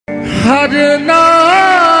हर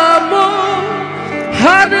नाम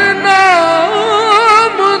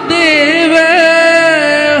देवे,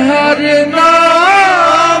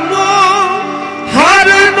 हर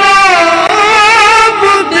नाम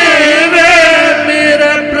देवे,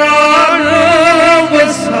 मेरे प्राण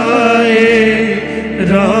वसाए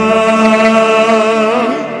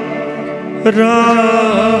राम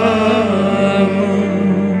राम।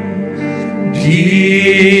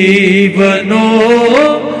 जीवनो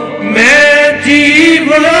मैं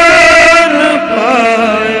जीवन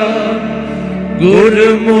पाया,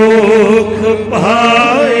 गुरमुख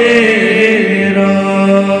पाए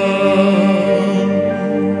राम।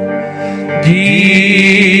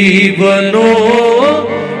 जीवनो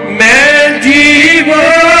मैं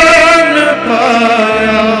जीवन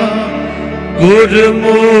पाया,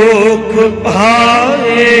 गुरमुख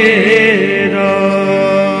पाए